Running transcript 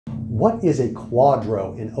What is a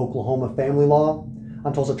QDRO in Oklahoma family law?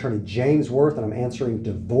 I'm Tulsa attorney James Worth, and I'm answering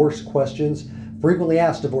divorce questions, frequently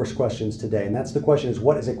asked divorce questions today. And that's the question is,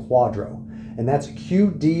 what is a QDRO? And that's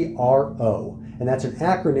QDRO. And that's an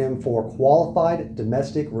acronym for Qualified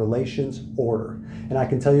Domestic Relations Order. And I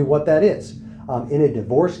can tell you what that is. In a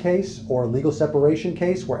divorce case or a legal separation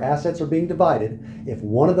case where assets are being divided, if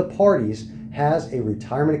one of the parties has a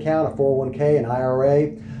retirement account, a 401k, an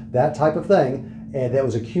IRA, that type of thing, and that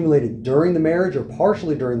was accumulated during the marriage or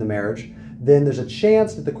partially during the marriage, then there's a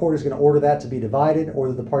chance that the court is going to order that to be divided, or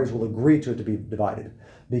that the parties will agree to it to be divided.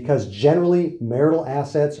 Because generally marital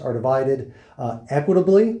assets are divided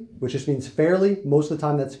equitably, which just means fairly. Most of the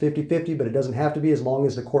time that's 50-50, but it doesn't have to be as long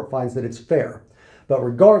as the court finds that it's fair. But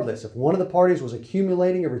regardless, if one of the parties was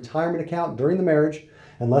accumulating a retirement account during the marriage,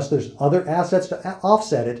 unless there's other assets to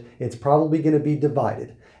offset it, it's probably going to be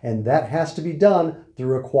divided. And that has to be done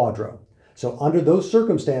through a QDRO. So under those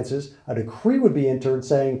circumstances, a decree would be entered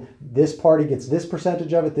saying this party gets this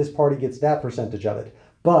percentage of it, this party gets that percentage of it.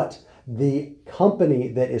 But the company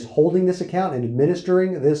that is holding this account and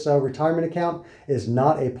administering this retirement account is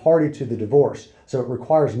not a party to the divorce. So it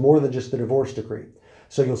requires more than just the divorce decree.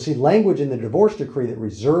 So you'll see language in the divorce decree that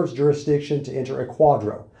reserves jurisdiction to enter a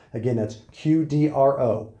QDRO. Again, that's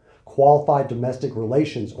QDRO, Qualified Domestic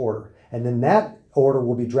Relations Order. And then that order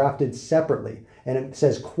will be drafted separately. And it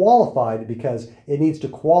says qualified because it needs to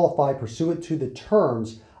qualify pursuant to the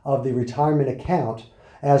terms of the retirement account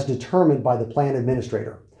as determined by the plan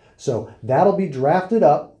administrator. So that'll be drafted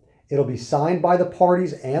up. It'll be signed by the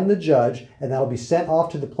parties and the judge, and that'll be sent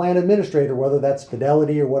off to the plan administrator, whether that's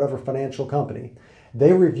Fidelity or whatever financial company.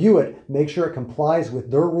 They review it, make sure it complies with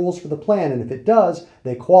their rules for the plan, and if it does,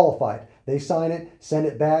 they qualify it. They sign it, send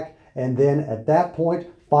it back, and then at that point,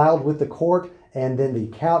 filed with the court, and then the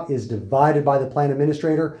account is divided by the plan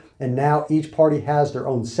administrator, and now each party has their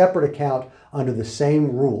own separate account under the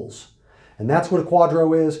same rules. And that's what a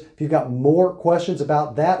QDRO is. If you've got more questions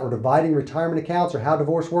about that or dividing retirement accounts or how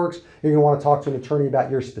divorce works, you're going to want to talk to an attorney about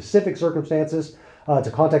your specific circumstances.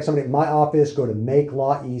 To contact somebody at my office, go to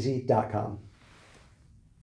makelaweasy.com.